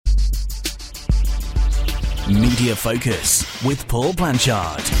Media Focus with Paul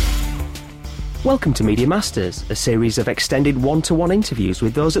Blanchard. Welcome to Media Masters, a series of extended one-to-one interviews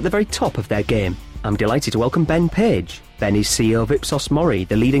with those at the very top of their game. I'm delighted to welcome Ben Page. Ben is CEO of Ipsos Mori,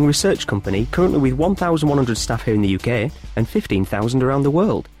 the leading research company, currently with 1,100 staff here in the UK and 15,000 around the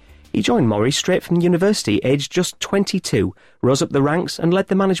world. He joined Mori straight from university, aged just 22, rose up the ranks and led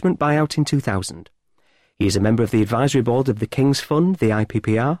the management buyout in 2000. He is a member of the advisory board of the King's Fund, the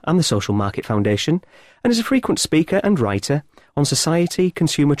IPPR and the Social Market Foundation, and is a frequent speaker and writer on society,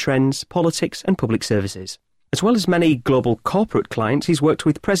 consumer trends, politics and public services. As well as many global corporate clients, he's worked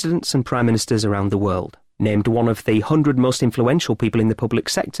with presidents and prime ministers around the world. Named one of the 100 most influential people in the public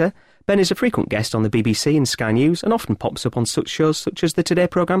sector, Ben is a frequent guest on the BBC and Sky News and often pops up on such shows such as the Today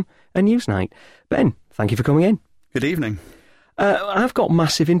programme and Newsnight. Ben, thank you for coming in. Good evening. I've got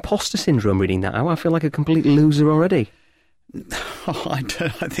massive imposter syndrome reading that. I feel like a complete loser already. Oh, I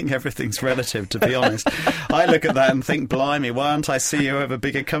think everything's relative, to be honest. I look at that and think, blimey, why aren't I CEO of a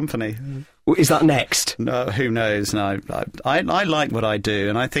bigger company? Is that next? No, who knows? No, I like what I do,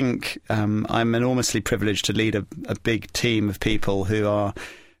 and I think I'm enormously privileged to lead a big team of people who are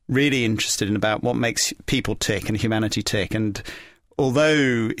really interested in about what makes people tick and humanity tick. And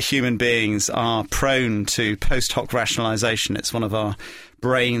although human beings are prone to post hoc rationalisation, it's one of our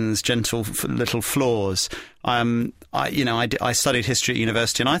brain's gentle little flaws. I studied history at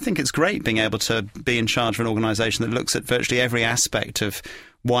university, and I think it's great being able to be in charge of an organisation that looks at virtually every aspect of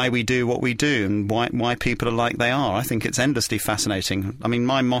why we do what we do and why people are like they are. I think it's endlessly fascinating. I mean,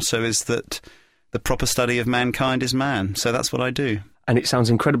 my motto is that the proper study of mankind is man, so that's what I do. And it sounds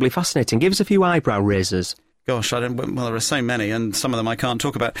incredibly fascinating. Give us a few eyebrow raisers. Gosh, well, there are so many, and some of them I can't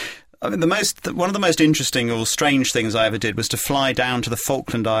talk about. I mean, one of the most interesting or strange things I ever did was to fly down to the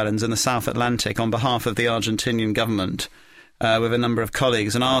Falkland Islands in the South Atlantic on behalf of the Argentinian government with a number of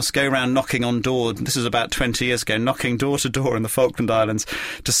colleagues and go around knocking on doors. This is about 20 years ago, knocking door to door in the Falkland Islands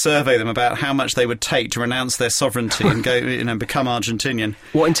to survey them about how much they would take to renounce their sovereignty and go, become Argentinian.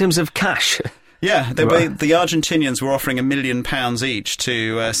 What, in terms of cash? Yeah, the Argentinians were offering £1 million each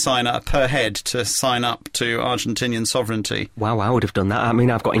to sign up per head to sign up to Argentinian sovereignty. Wow, I would have done that. I mean,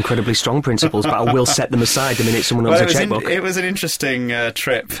 I've got incredibly strong principles, but I will set them aside the minute someone owns a checkbook. It was an interesting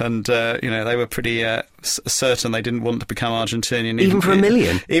trip, and they were pretty certain they didn't want to become Argentinian. Even for £1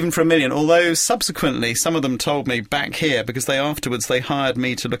 million? Even for £1 million. Although subsequently, some of them told me back here because they hired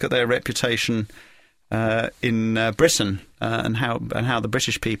me to look at their reputation in Britain and how the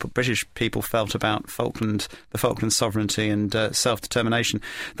British people felt about the Falkland sovereignty and self-determination.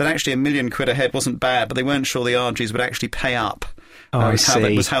 That actually £1 million a head wasn't bad, but they weren't sure the RGs would actually pay up. I see.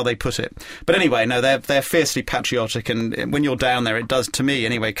 That was how they put it. But anyway, no, they're fiercely patriotic, and when you're down there, it does, to me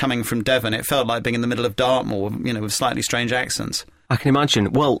anyway, coming from Devon, it felt like being in the middle of Dartmoor, with slightly strange accents. I can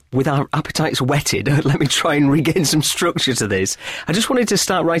imagine. Well, with our appetites whetted, let me try and regain some structure to this. I just wanted to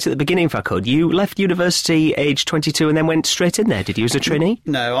start right at the beginning, if I could. You left university age 22 and then went straight in there, did you, as a trainee?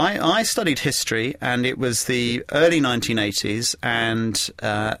 No, I studied history, and it was the early 1980s, and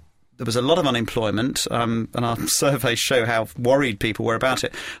there was a lot of unemployment, and our surveys show how worried people were about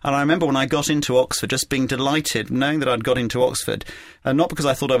it. And I remember when I got into Oxford, just being delighted, knowing that I'd got into Oxford, not because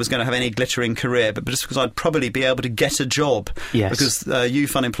I thought I was going to have any glittering career, but just because I'd probably be able to get a job. Yes. Because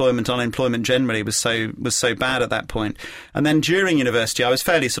youth unemployment generally was so bad at that point. And then during university, I was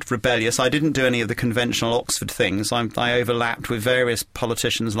fairly sort of rebellious. I didn't do any of the conventional Oxford things. I overlapped with various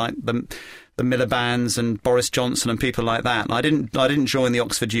politicians like the Miliband's and Boris Johnson and people like that. And I didn't join the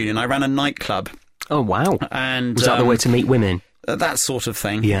Oxford Union. I ran a nightclub. Oh, wow. And was that the way to meet women? That sort of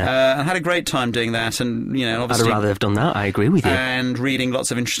thing. Yeah. I had a great time doing that, and, obviously... I'd rather have done that, I agree with you. And reading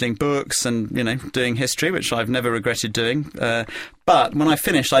lots of interesting books and, doing history, which I've never regretted doing. But when I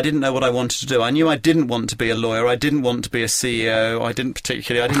finished, I didn't know what I wanted to do. I knew I didn't want to be a lawyer. I didn't want to be a CEO. I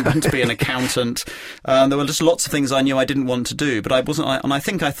didn't want to be an accountant. There were just lots of things I knew I didn't want to do. But I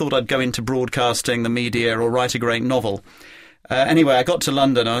think I thought I'd go into broadcasting, the media, or write a great novel. Anyway, I got to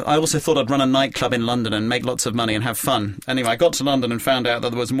London. I also thought I'd run a nightclub in London and make lots of money and have fun. Anyway, I got to London and found out that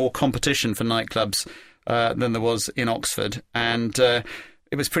there was more competition for nightclubs than there was in Oxford. And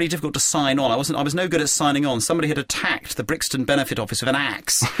it was pretty difficult to sign on. I was no good at signing on. Somebody had attacked the Brixton Benefit Office with an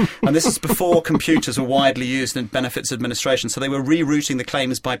axe. And this is before computers were widely used in benefits administration. So they were rerouting the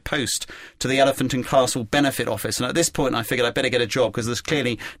claims by post to the Elephant and Castle Benefit Office. And at this point, I figured I'd better get a job because there's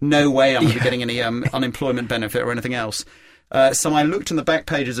clearly no way I'm going to be getting any unemployment benefit or anything else. So I looked in the back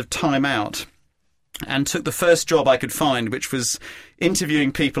pages of Time Out and took the first job I could find, which was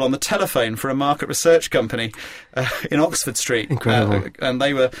interviewing people on the telephone for a market research company in Oxford Street. Incredible. And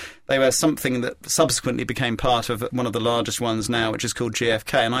they were something that subsequently became part of one of the largest ones now, which is called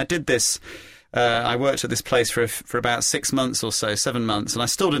GfK. And I did this I worked at this place for about 6 months or so, 7 months, and I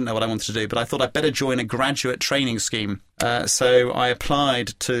still didn't know what I wanted to do, but I thought I'd better join a graduate training scheme. So I applied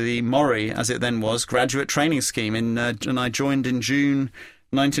to the Mori, as it then was, graduate training scheme, and I joined in June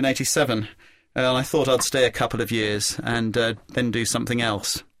 1987. And I thought I'd stay a couple of years and then do something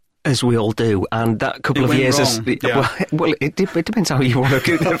else. As we all do, and that couple of years well, it depends how you want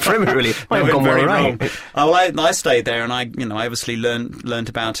to frame it. Really, might have gone well, right? Oh, I stayed there, and I obviously learned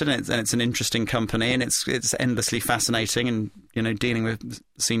about it, and it's an interesting company, and it's endlessly fascinating, and dealing with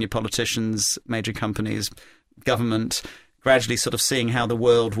senior politicians, major companies, government, gradually sort of seeing how the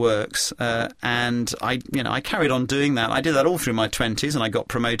world works, and I carried on doing that. I did that all through my 20s, and I got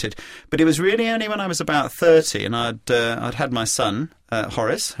promoted. But it was really only when I was about 30, and I'd had my son,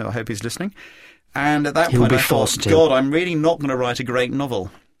 Horace, who I hope he's listening, and at that point I thought, God, I'm really not going to write a great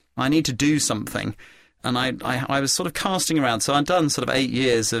novel. I need to do something. And I was sort of casting around. So I'd done sort of 8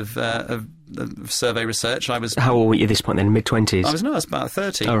 years of survey research. How old were you at this point then, mid-20s? I was about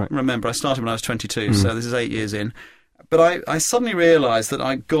 30. All right. Remember, I started when I was 22, so this is 8 years in. But I suddenly realised that,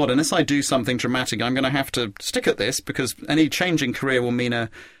 unless I do something dramatic, I'm going to have to stick at this, because any change in career will mean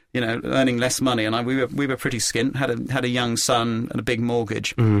earning less money. And we were pretty skint, had a young son and a big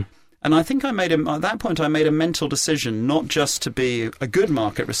mortgage. Mm. And I think at that point I made a mental decision not just to be a good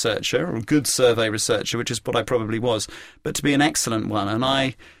market researcher or a good survey researcher, which is what I probably was, but to be an excellent one. And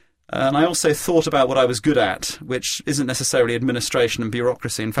I also thought about what I was good at, which isn't necessarily administration and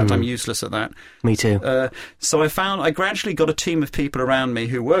bureaucracy. In fact, I'm useless at that. Me too. So I gradually got a team of people around me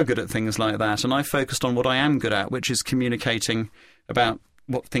who were good at things like that, and I focused on what I am good at, which is communicating about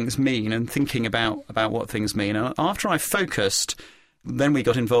what things mean and thinking about what things mean. And after I focused, then we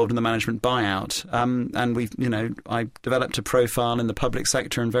got involved in the management buyout, and I developed a profile in the public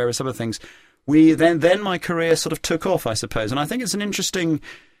sector and various other things. Then my career sort of took off, I suppose, and I think it's an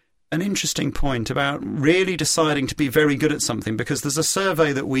interesting point about really deciding to be very good at something, because there's a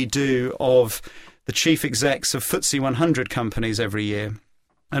survey that we do of the chief execs of FTSE 100 companies every year.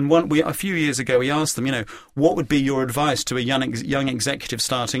 And a few years ago, we asked them, what would be your advice to a young executive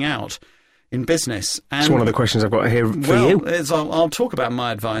starting out in business? And it's one of the questions I've got here for you. I'll talk about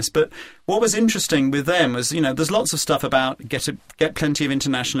my advice. But what was interesting with them was, there's lots of stuff about get plenty of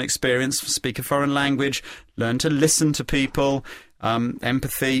international experience, speak a foreign language, learn to listen to people,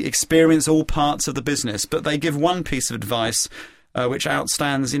 empathy, experience all parts of the business. But they give one piece of advice which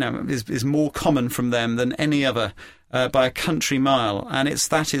outstands, is more common from them than any other by a country mile, and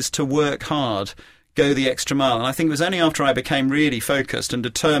that is to work hard, go the extra mile. And I think it was only after I became really focused and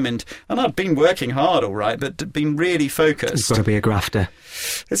determined, and I'd been working hard, all right, but been really focused. You've got to be a grafter.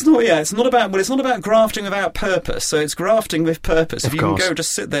 It's not about grafting without purpose. So it's grafting with purpose. If you can go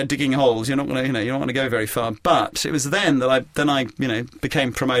just sit there digging holes, you're not going to go very far. But it was then that I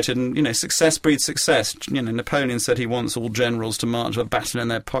became promoted, and success breeds success. Napoleon said he wants all generals to march with a baton in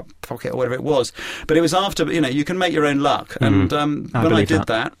their pocket or whatever it was. But it was after you can make your own luck, and when I did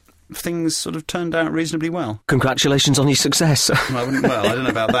that, things sort of turned out reasonably well. Congratulations on your success. I don't know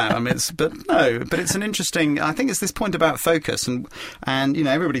about that. I mean, but it's an interesting. I think it's this point about focus, and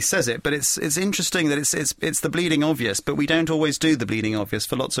everybody says it, but it's interesting that it's the bleeding obvious, but we don't always do the bleeding obvious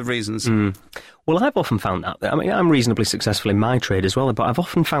for lots of reasons. Mm. Well, I've often found that. I mean, I'm reasonably successful in my trade as well, but I've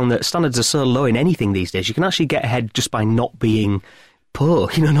often found that standards are so low in anything these days. You can actually get ahead just by not being poor,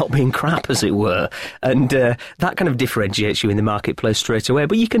 not being crap, as it were. And that kind of differentiates you in the marketplace straight away.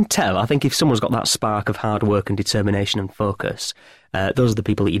 But you can tell, I think, if someone's got that spark of hard work and determination and focus, those are the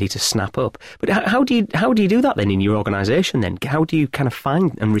people that you need to snap up. But how do you do that then in your organisation then? How do you kind of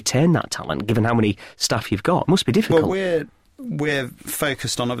find and retain that talent, given how many staff you've got? It must be difficult. Well, we're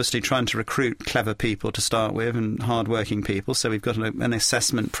focused on obviously trying to recruit clever people to start with and hard-working people. So we've got an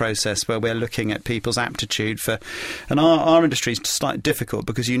assessment process where we're looking at people's aptitude for. And our industry is slightly difficult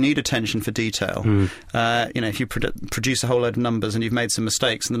because you need attention for detail. If you produce a whole load of numbers and you've made some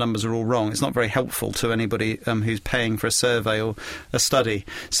mistakes and the numbers are all wrong, it's not very helpful to anybody who's paying for a survey or a study.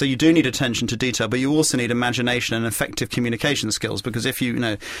 So you do need attention to detail, but you also need imagination and effective communication skills, because if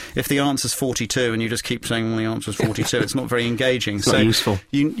if the answer's 42 and you just keep saying, well, the answer's 42, it's not very engaging. It's not useful.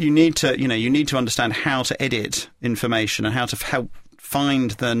 You need to understand how to edit information and how to help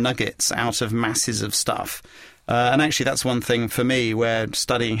find the nuggets out of masses of stuff. And actually, that's one thing for me where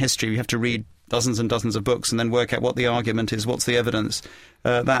studying history, you have to read dozens and dozens of books and then work out what the argument is, what's the evidence.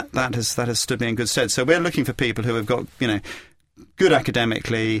 That has stood me in good stead. So we're looking for people who have got good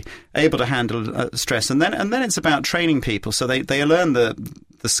academically, able to handle stress, and then it's about training people so they learn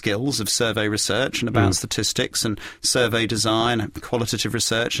the the skills of survey research and about statistics and survey design, qualitative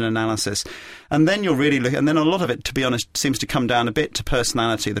research and analysis. And then you're really looking, and then a lot of it, to be honest, seems to come down a bit to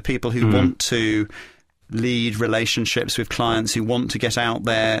personality, the people who want to lead relationships with clients, who want to get out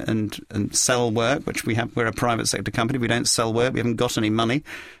there and sell work, which we're a private sector company. We don't sell work. We haven't got any money.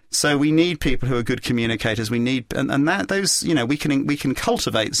 So we need people who are good communicators. We need, and that those, we can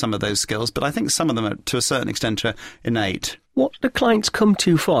cultivate some of those skills, but I think some of them are, to a certain extent, are innate. What do clients come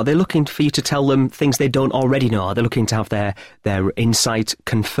to for? Are they looking for you to tell them things they don't already know? Are they looking to have their insight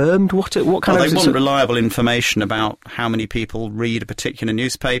confirmed? What kind of... They want reliable information about how many people read a particular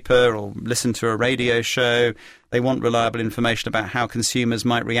newspaper or listen to a radio show. They want reliable information about how consumers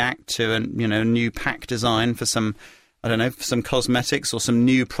might react to a new pack design for some cosmetics or some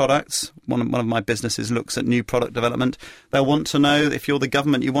new products. One of my businesses looks at new product development. They'll want to know, if you're the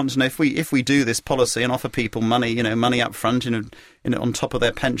government, you want to know if we do this policy and offer people money, money up front, on top of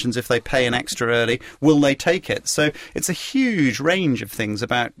their pensions, if they pay in extra early, will they take it? So it's a huge range of things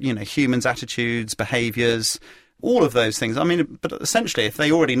about, humans' attitudes, behaviours, all of those things. I mean, but essentially, if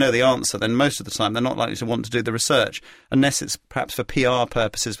they already know the answer, then most of the time they're not likely to want to do the research, unless it's perhaps for PR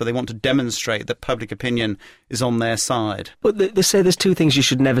purposes, where they want to demonstrate that public opinion is on their side. But they say there's two things you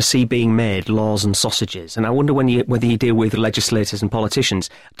should never see being made, laws and sausages. And I wonder whether you deal with legislators and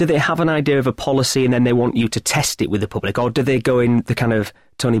politicians, do they have an idea of a policy and then they want you to test it with the public? Or do they go in the kind of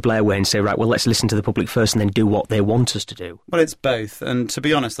Tony Blair way and say, right, well, let's listen to the public first and then do what they want us to do? Well, it's both. And to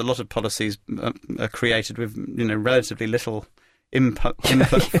be honest, a lot of policies are created with, relatively little input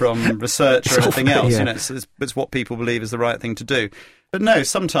from research or anything else. Yeah. It's what people believe is the right thing to do. But no,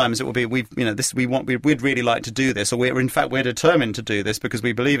 sometimes it will be we'd really like to do this, or we're determined to do this because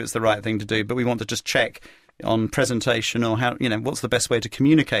we believe it's the right thing to do, but we want to just check on presentation or how what's the best way to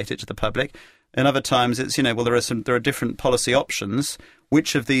communicate it to the public. And other times it's there are different policy options.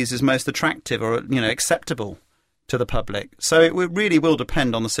 Which of these is most attractive or acceptable to the public? So it really will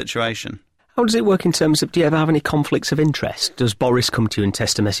depend on the situation. How does it work in terms of, do you ever have any conflicts of interest? Does Boris come to you and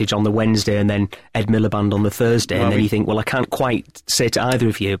test a message on the Wednesday and then Ed Miliband on the Thursday, and then you think, well, I can't quite say to either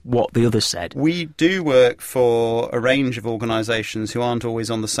of you what the other said? We do work for a range of organisations who aren't always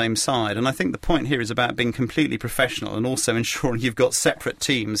on the same side, and I think the point here is about being completely professional and also ensuring you've got separate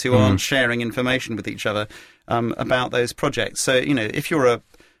teams who aren't sharing information with each other about those projects. So, if you're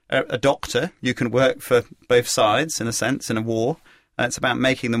a doctor, you can work for both sides, in a sense, in a war. It's about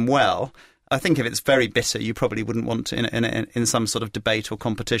making them well. I think if it's very bitter, you probably wouldn't want to, in some sort of debate or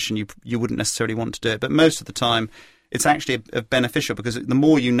competition, you wouldn't necessarily want to do it. But most of the time, it's actually beneficial, because the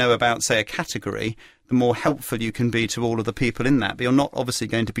more you know about, say, a category, the more helpful you can be to all of the people in that. But you're not obviously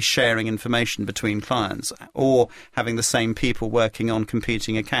going to be sharing information between clients or having the same people working on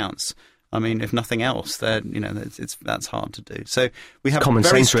competing accounts. I mean, if nothing else, that's hard to do. So we have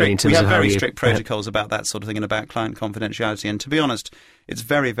very strict protocols about that sort of thing and about client confidentiality. And to be honest, it's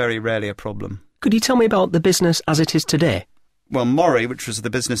very, very rarely a problem. Could you tell me about the business as it is today? Well, Mori, which was the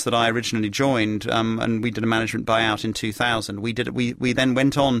business that I originally joined, and we did a management buyout in 2000. We then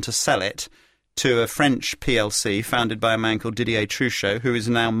went on to sell it to a French PLC founded by a man called Didier Truchot, who is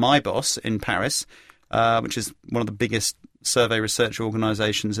now my boss in Paris, which is one of the biggest survey research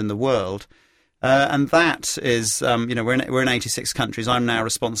organisations in the world. And that is, we're in 86 countries. I'm now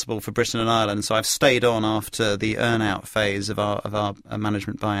responsible for Britain and Ireland, so I've stayed on after the earn-out phase of our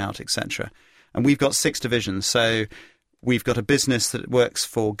management buyout, etc. And we've got 6 divisions. So we've got a business that works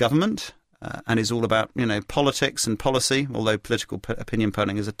for government and is all about, politics and policy, although political opinion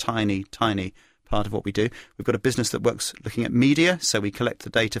polling is a tiny, tiny part of what we do. We've got a business that works looking at media, so we collect the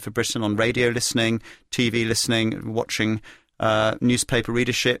data for Britain on radio listening, TV listening, watching, newspaper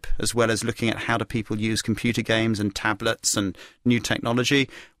readership, as well as looking at how do people use computer games and tablets and new technology.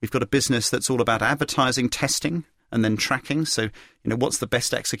 We've got a business that's all about advertising, testing, and then tracking. So, what's the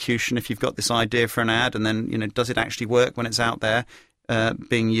best execution if you've got this idea for an ad, and then, does it actually work when it's out there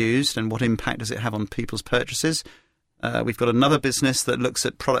being used, and what impact does it have on people's purchases? We've got another business that looks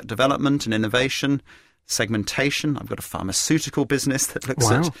at product development and innovation, segmentation. I've got a pharmaceutical business that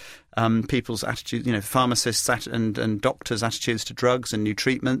looks at people's attitudes, pharmacists and doctors' attitudes to drugs and new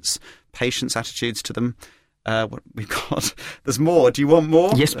treatments, patients' attitudes to them. There's more. Do you want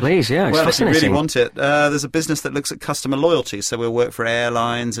more? Yes, please. Yeah, well, if you really want it, there's a business that looks at customer loyalty. So we'll work for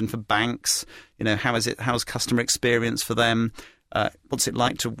airlines and for banks. How's customer experience for them? What's it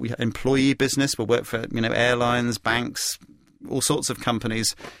like to employee business? We'll work for airlines, banks, all sorts of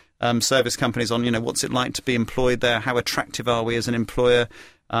companies, service companies on what's it like to be employed there? How attractive are we as an employer?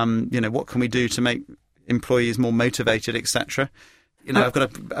 What can we do to make employees more motivated, etc. You know, I've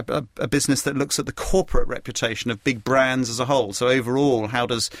got a business that looks at the corporate reputation of big brands as a whole. So overall, how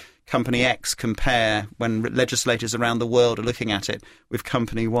does Company X compare when legislators around the world are looking at it with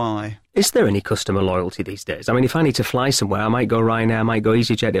Company Y? Is there any customer loyalty these days? I mean, if I need to fly somewhere, I might go Ryanair, I might go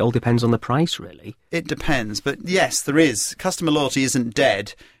EasyJet. It all depends on the price, really. It depends. But yes, there is. Customer loyalty isn't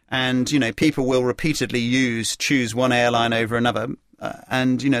dead. And, you know, people will repeatedly choose one airline over another.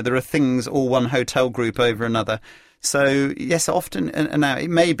 And, you know, there are things, or one hotel group over another. So, yes, often, and now it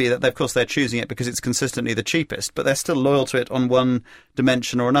may be that, of course, they're choosing it because it's consistently the cheapest, but they're still loyal to it on one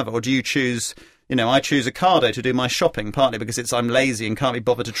dimension or another. Or do you choose, you know, I choose Ocado to do my shopping, partly because I'm lazy and can't be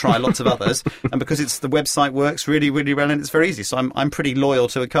bothered to try lots of others, and because the website works really, really well and it's very easy. So I'm pretty loyal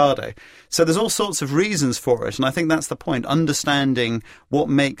to Ocado. So there's all sorts of reasons for it, and I think that's the point, understanding what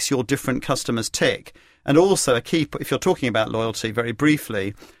makes your different customers tick. And also a key, if you're talking about loyalty very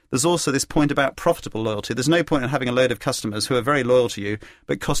briefly, there's also this point about profitable loyalty. There's no point in having a load of customers who are very loyal to you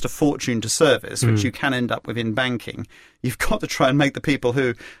but cost a fortune to service, which you can end up with in banking. You've got to try and make the people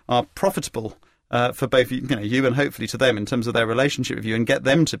who are profitable for both you and hopefully to them in terms of their relationship with you, and get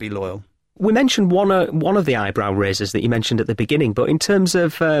them to be loyal. We mentioned one of the eyebrow raisers that you mentioned at the beginning, but in terms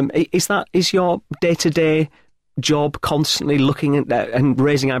of is your day-to-day job constantly looking at that and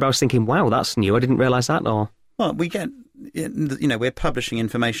raising eyebrows, thinking, "Wow, that's new. I didn't realise that." Or well, we get, you know, we're publishing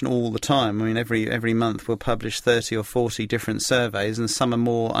information all the time. I mean, every month we'll publish 30 or 40 different surveys, and some are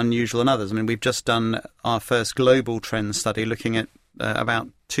more unusual than others. I mean, we've just done our first global trend study looking at about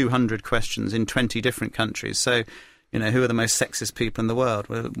 200 questions in 20 different countries. So, you know, who are the most sexist people in the world?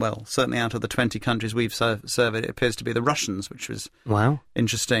 Well, certainly out of the 20 countries we've surveyed, it appears to be the Russians, which was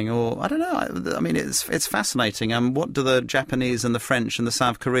interesting. Or, I don't know, I mean, it's fascinating. What do the Japanese and the French and the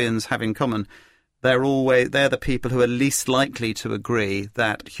South Koreans have in common? They're the people who are least likely to agree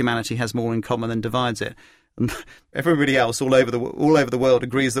that humanity has more in common than divides it. And everybody else all over the world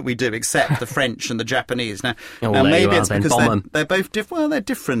agrees that we do, except the French and the Japanese. Now maybe it's because they're both they're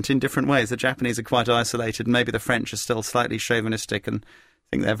different in different ways. The Japanese are quite isolated, and maybe the French are still slightly chauvinistic and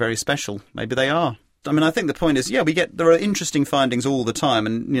think they're very special. Maybe they are. I mean, I think the point is, there are interesting findings all the time,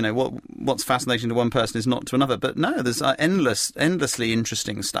 and, you know, what's fascinating to one person is not to another. But no, there's endlessly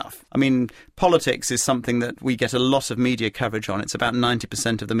interesting stuff. I mean, politics is something that we get a lot of media coverage on. It's about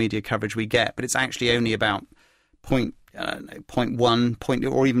 90% of the media coverage we get, but it's actually only about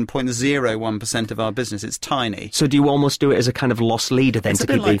 0.1 or even 0.01% of our business. It's tiny. So do you almost do it as a kind of loss leader then? It's a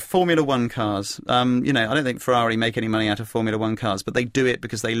bit like Formula One cars. You know, I don't think Ferrari make any money out of Formula One cars, but they do it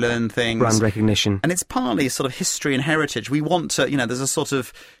because they learn things. Brand recognition. And it's partly sort of history and heritage. We want to, you know, there's a sort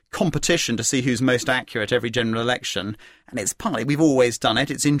of competition to see who's most accurate every general election. And it's partly, we've always done it.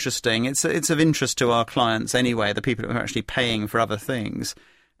 It's interesting. It's of interest to our clients anyway, the people who are actually paying for other things.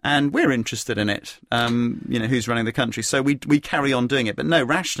 And we're interested in it, you know, who's running the country. So we carry on doing it. But no,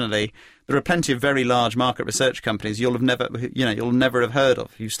 rationally, there are plenty of very large market research companies you'll never have heard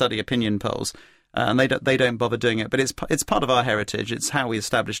of. You study opinion polls, and they don't bother doing it. But it's part of our heritage. It's how we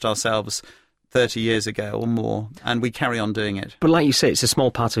established ourselves 30 years ago or more, and we carry on doing it. But like you say, it's a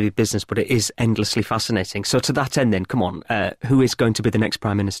small part of your business, but it is endlessly fascinating. So to that end then, come on, who is going to be the next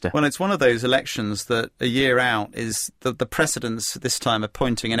Prime Minister? Well, it's one of those elections that a year out is the precedents this time are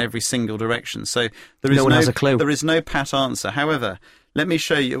pointing in every single direction. So no one has a clue. There is no pat answer. However, let me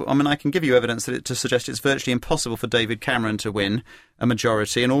show you, I mean, I can give you evidence to suggest it's virtually impossible for David Cameron to win a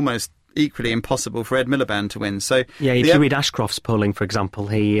majority, and almost equally impossible for Ed Miliband to win. So yeah, if you read Ashcroft's polling, for example,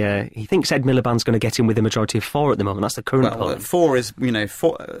 he thinks Ed Miliband's going to get in with a majority of 4 at the moment. That's the current polling. 4 is, you know,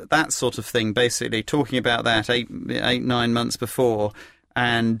 that sort of thing, basically, talking about that 9 months before,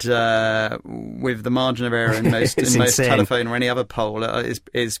 and with the margin of error in most telephone or any other poll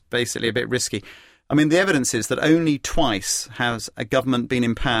is basically a bit risky. I mean, the evidence is that only twice has a government been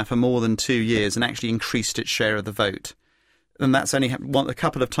in power for more than 2 years and actually increased its share of the vote. And that's only a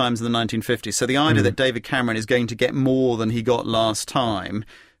couple of times in the 1950s. So the idea that David Cameron is going to get more than he got last time,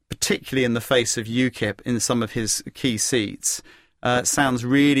 particularly in the face of UKIP in some of his key seats, sounds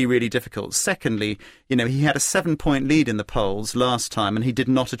really, really difficult. Secondly, you know, he had a 7-point lead in the polls last time and he did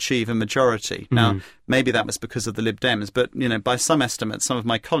not achieve a majority. Now, maybe that was because of the Lib Dems, but, you know, by some estimates, some of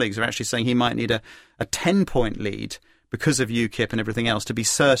my colleagues are actually saying he might need a 10-point lead because of UKIP and everything else to be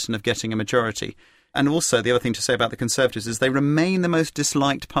certain of getting a majority. And also, the other thing to say about the Conservatives is they remain the most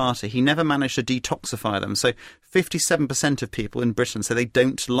disliked party. He never managed to detoxify them. So 57% of people in Britain say they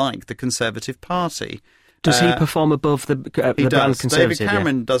don't like the Conservative Party. Does he perform above the brand Conservative? David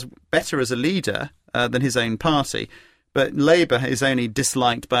Cameron does better as a leader than his own party. But Labour is only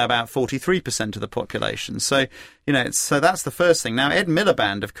disliked by about 43% of the population. So, so that's the first thing. Now, Ed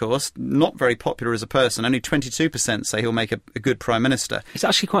Miliband, of course, not very popular as a person. Only 22% say he'll make a good Prime Minister. He's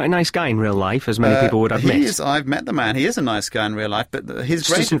actually quite a nice guy in real life, as many people would admit. I've met the man. He is a nice guy in real life, but his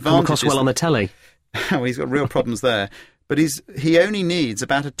great doesn't advantage come across well on the telly. Well, he's got real problems there. But he only needs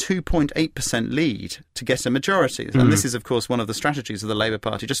about a 2.8% lead to get a majority. And this is, of course, one of the strategies of the Labour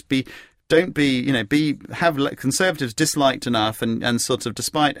Party. Have Conservatives disliked enough and sort of,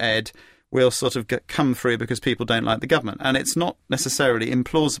 despite Ed, will sort of come through because people don't like the government. And it's not necessarily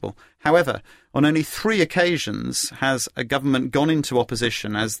implausible. However, on only 3 occasions has a government gone into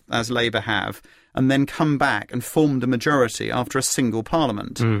opposition, as Labour have, and then come back and formed a majority after a single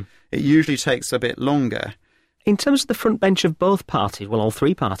parliament. It usually takes a bit longer. In terms of the front bench of both parties, well, all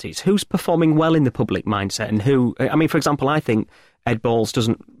 3 parties, who's performing well in the public mindset and who... I mean, for example, I think Ed Balls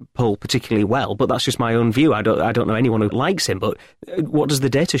doesn't poll particularly well, but that's just my own view. I don't know anyone who likes him, but what does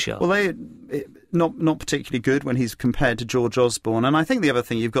the data show? Well, not particularly good when he's compared to George Osborne. And I think the other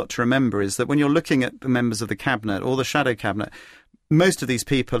thing you've got to remember is that when you're looking at the members of the Cabinet or the shadow Cabinet, most of these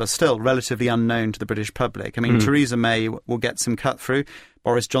people are still relatively unknown to the British public. I mean, Theresa May will get some cut through.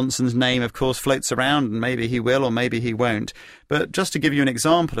 Boris Johnson's name, of course, floats around, and maybe he will or maybe he won't. But just to give you an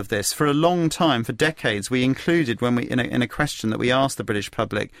example of this, for a long time, for decades, we included in a question that we asked the British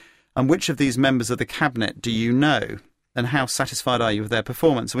public, and which of these members of the Cabinet do you know, and how satisfied are you with their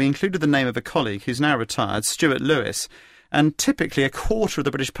performance? And we included the name of a colleague who's now retired, Stuart Lewis. And typically a quarter of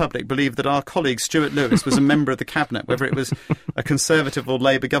the British public believed that our colleague Stuart Lewis was a member of the Cabinet, whether it was a Conservative or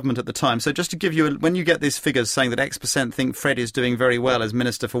Labour government at the time. So just to give you, when you get these figures saying that X% think Fred is doing very well as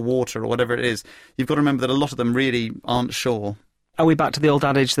Minister for Water or whatever it is, you've got to remember that a lot of them really aren't sure. Are we back to the old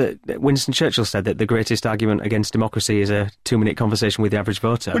adage that Winston Churchill said, that the greatest argument against democracy is a 2-minute conversation with the average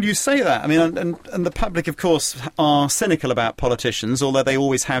voter? Well, you say that. I mean, and the public, of course, are cynical about politicians, although they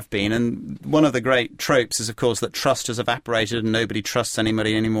always have been. And one of the great tropes is, of course, that trust has evaporated and nobody trusts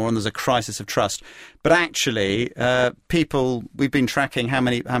anybody anymore, and there's a crisis of trust. But actually, we've been tracking how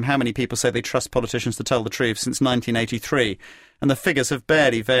many people say they trust politicians to tell the truth since 1983. And the figures have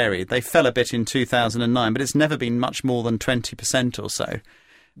barely varied. They fell a bit in 2009, but it's never been much more than 20% or so.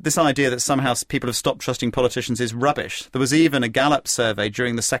 This idea that somehow people have stopped trusting politicians is rubbish. There was even a Gallup survey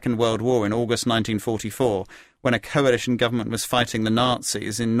during the Second World War in August 1944, when a coalition government was fighting the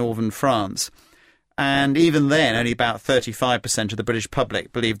Nazis in northern France. And even then, only about 35% of the British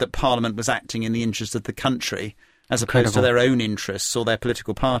public believed that Parliament was acting in the interest of the country, as opposed to their own interests or their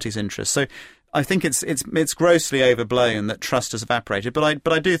political party's interests. So I think it's grossly overblown that trust has evaporated,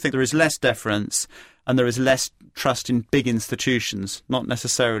 but I do think there is less deference and there is less trust in big institutions, not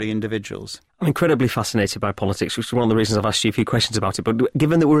necessarily individuals. I'm incredibly fascinated by politics, which is one of the reasons I've asked you a few questions about it. But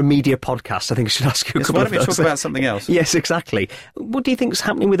given that we're a media podcast, I think I should ask you a couple of those. Why don't we talk about something else? Yes, exactly. What do you think is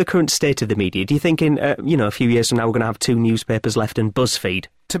happening with the current state of the media? Do you think in a few years from now we're going to have 2 newspapers left and BuzzFeed?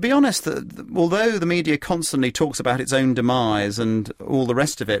 To be honest, although the media constantly talks about its own demise and all the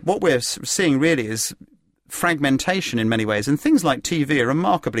rest of it, what we're seeing really is fragmentation in many ways, and things like TV are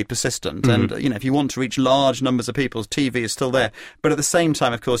remarkably persistent. And if you want to reach large numbers of people, TV is still there. But at the same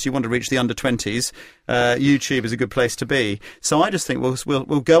time, of course, you want to reach the under 20s. YouTube is a good place to be. So I just think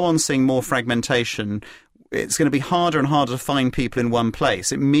we'll go on seeing more fragmentation. It's going to be harder and harder to find people in one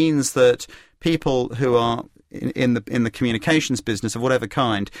place. It means that people who are in the communications business of whatever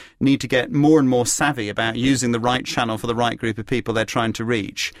kind need to get more and more savvy about using the right channel for the right group of people they're trying to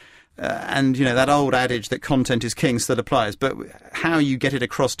reach. And, that old adage that content is king still applies, but how you get it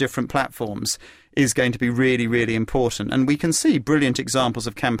across different platforms is going to be really, really important. And we can see brilliant examples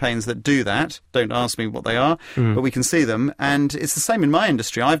of campaigns that do that. Don't ask me what they are, but we can see them. And it's the same in my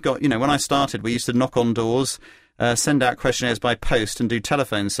industry. I've got, when I started, we used to knock on doors, send out questionnaires by post and do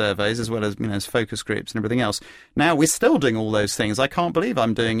telephone surveys as well as, as focus groups and everything else. Now we're still doing all those things. I can't believe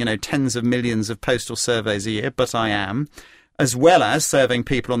I'm doing, tens of millions of postal surveys a year, but I am. As well as surveying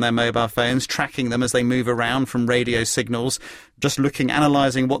people on their mobile phones, tracking them as they move around from radio signals, just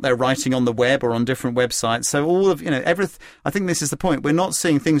analysing what they're writing on the web or on different websites. So all of, I think this is the point. We're not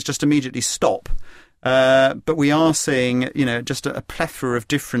seeing things just immediately stop, but we are seeing, just a plethora of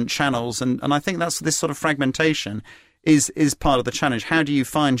different channels. And I think this sort of fragmentation is part of the challenge. How do you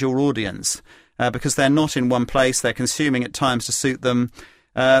find your audience? Because they're not in one place. They're consuming at times to suit them.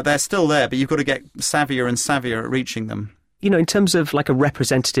 They're still there, but you've got to get savvier and savvier at reaching them. In terms of like a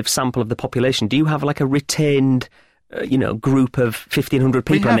representative sample of the population, do you have like a retained group of 1,500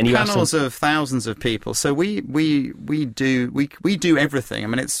 people, and then you have panels of thousands of people. So we do everything. I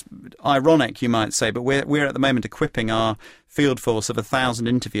mean, it's ironic, you might say, but we're at the moment equipping our field force of 1,000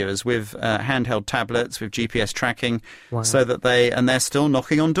 interviewers with handheld tablets with GPS tracking, so that they're still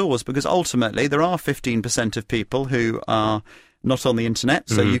knocking on doors, because ultimately there are 15% of people who are not on the internet,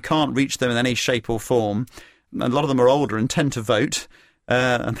 so you can't reach them in any shape or form. A lot of them are older and tend to vote.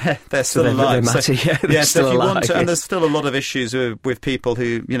 And they're still alive. And there's still a lot of issues with people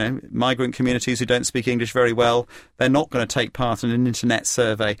who, migrant communities who don't speak English very well. They're not going to take part in an internet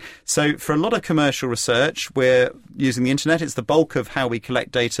survey. So for a lot of commercial research, we're using the internet. It's the bulk of how we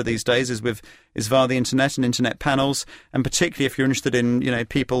collect data these days is via the internet and internet panels. And particularly if you're interested in,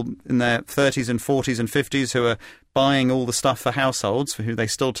 people in their 30s and 40s and 50s who are buying all the stuff for households, for who they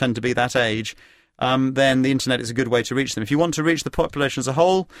still tend to be that age, then the internet is a good way to reach them. If you want to reach the population as a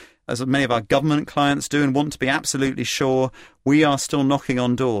whole, as many of our government clients do, and want to be absolutely sure, we are still knocking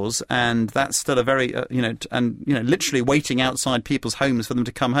on doors, and that's still a very, literally waiting outside people's homes for them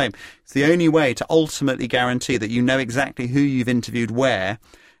to come home. It's the only way to ultimately guarantee that you know exactly who you've interviewed where,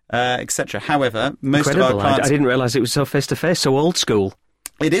 etc. However, most of our clients... I didn't realise it was so face-to-face, so old school.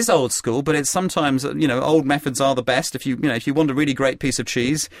 It is old school, but it's sometimes, old methods are the best. If you want a really great piece of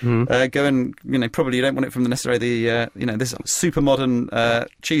cheese, go and, probably you don't want it from necessarily this super modern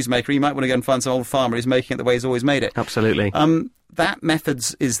cheese maker. You might want to go and find some old farmer who's making it the way he's always made it. Absolutely. That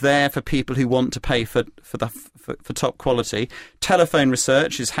methods is there for people who want to pay for top quality. Telephone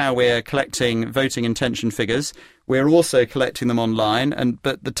research is how we're collecting voting intention figures. We're also collecting them online,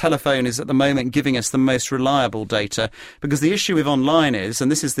 but the telephone is at the moment giving us the most reliable data, because the issue with online is, and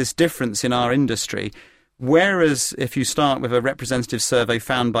this is this difference in our industry, whereas if you start with a representative survey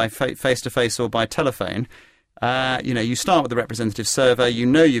found by face-to-face or by telephone, you start with a representative survey,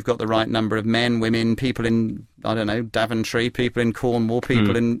 you've got the right number of men, women, people in, Daventry, people in Cornwall,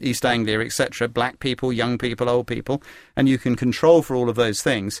 people in East Anglia, etc., black people, young people, old people, and you can control for all of those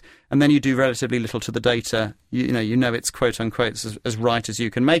things, and then you do relatively little to the data. You know it's quote-unquote as right as you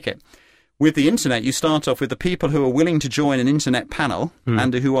can make it. With the internet, you start off with the people who are willing to join an internet panel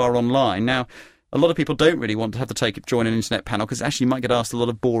and who are online. Now, a lot of people don't really want to have to join an internet panel, because actually you might get asked a lot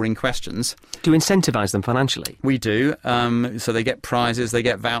of boring questions. Do you incentivise them financially? We do. So they get prizes, they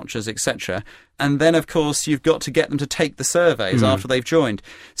get vouchers, etc. And then, of course, you've got to get them to take the surveys after they've joined.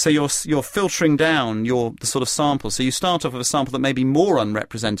 So you're filtering down the sort of sample. So you start off with a sample that may be more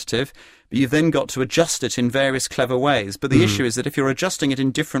unrepresentative, but you've then got to adjust it in various clever ways. But the issue is that if you're adjusting it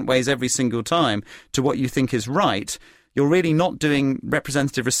in different ways every single time to what you think is right, you're really not doing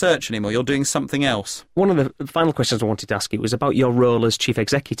representative research anymore. You're doing something else. One of the final questions I wanted to ask you was about your role as chief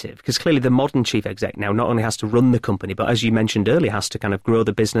executive, because clearly the modern chief exec now not only has to run the company, but as you mentioned earlier, has to kind of grow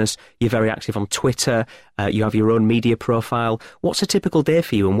the business. You're very active on Twitter. You have your own media profile. What's a typical day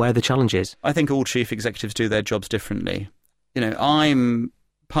for you, and where are the challenges? I think all chief executives do their jobs differently. I'm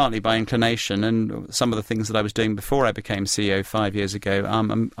partly by inclination, and some of the things that I was doing before I became CEO 5 years ago,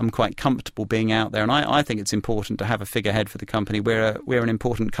 I'm quite comfortable being out there, and I think it's important to have a figurehead for the company. We're an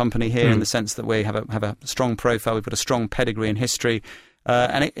important company here in the sense that we have a strong profile. We've got a strong pedigree and history,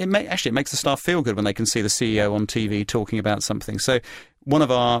 and it makes the staff feel good when they can see the CEO on TV talking about something. So one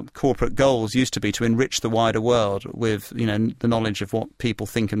of our corporate goals used to be to enrich the wider world with the knowledge of what people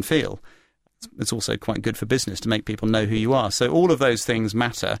think and feel. It's also quite good for business to make people know who you are. So all of those things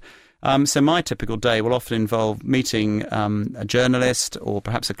matter. So my typical day will often involve meeting a journalist or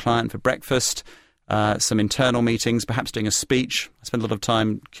perhaps a client for breakfast, some internal meetings, perhaps doing a speech. I spend a lot of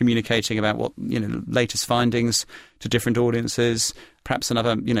time communicating about what latest findings to different audiences. Perhaps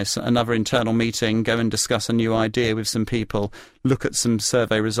another internal meeting, go and discuss a new idea with some people, look at some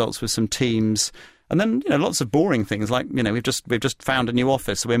survey results with some teams. And then, lots of boring things like, we've just found a new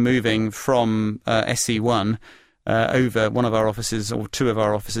office. So we're moving from SE1 over one of our offices or two of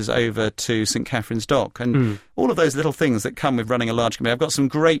our offices over to St Catherine's Dock. And all of those little things that come with running a large company. I've got some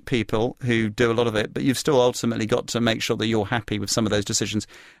great people who do a lot of it, but you've still ultimately got to make sure that you're happy with some of those decisions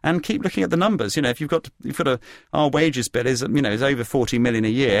and keep looking at the numbers. Our wages bill is over 40 million a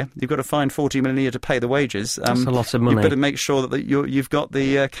year. You've got to find 40 million a year to pay the wages. That's a lot of money. You've got to make sure that you've got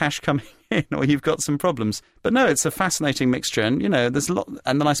the cash coming in, or you've got some problems. But no, it's a fascinating mixture, and there's a lot.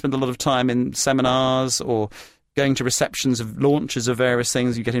 And then I spend a lot of time in seminars or going to receptions of launches of various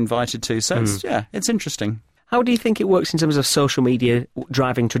things you get invited to. So it's interesting. How do you think it works in terms of social media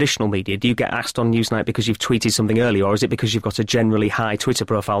driving traditional media? Do you get asked on Newsnight because you've tweeted something earlier, or is it because you've got a generally high Twitter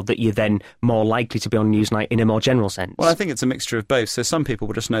profile that you're then more likely to be on Newsnight in a more general sense? Well, I think it's a mixture of both. So some people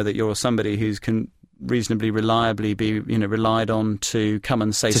will just know that you're somebody who's reasonably reliably be relied on to come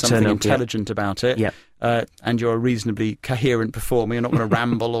and say something intelligent about it, and you're a reasonably coherent performer, you're not going to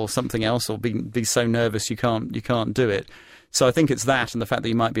ramble or something else or be so nervous you can't do it. So I think it's that, and the fact that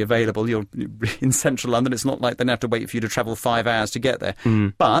you might be available. You're in central London. It's not like they have to wait for you to travel 5 hours to get there.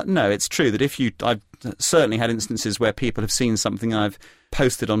 But no, it's true that I've certainly had instances where people have seen something I've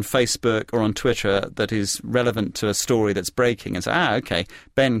posted on Facebook or on Twitter that is relevant to a story that's breaking and say, okay,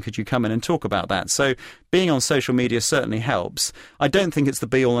 Ben, could you come in and talk about that? So being on social media certainly helps. I don't think it's the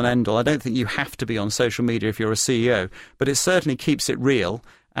be-all and end-all. I don't think you have to be on social media if you're a CEO, but it certainly keeps it real.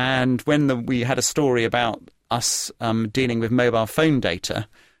 And when we had a story about us dealing with mobile phone data,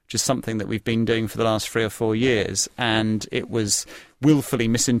 which is something that we've been doing for the last 3 or 4 years, and it was willfully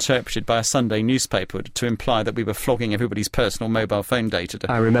misinterpreted by a Sunday newspaper to imply that we were flogging everybody's personal mobile phone data.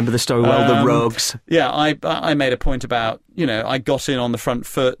 I remember the story well, the rogues. Yeah, I made a point about, I got in on the front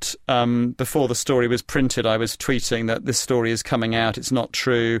foot. Before the story was printed, I was tweeting that this story is coming out, it's not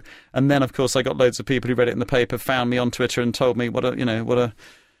true. And then, of course, I got loads of people who read it in the paper, found me on Twitter and told me what a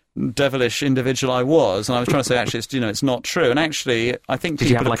devilish individual I was, and I was trying to say actually it's not true. And actually I think did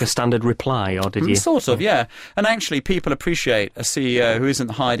you have like a standard reply, or did you sort of and actually people appreciate a CEO who isn't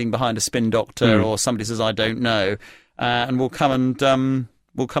hiding behind a spin doctor or somebody says I don't know, and will come and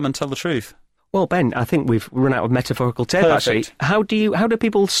tell the truth. Well, Ben, I think we've run out of metaphorical tape. Perfect. Actually, how do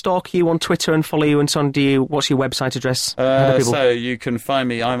people stalk you on Twitter and follow you and so on? What's your website address? So you can find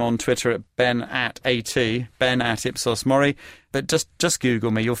me. I'm on Twitter at Ben at Ipsos Mori. But just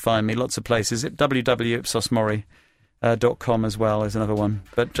Google me, you'll find me lots of places. www.ipsosmori.com as well is another one.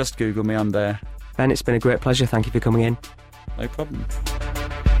 But just Google me, I'm there. Ben, it's been a great pleasure. Thank you for coming in. No problem.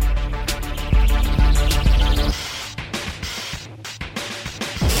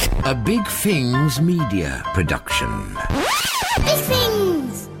 A Big Things Media production.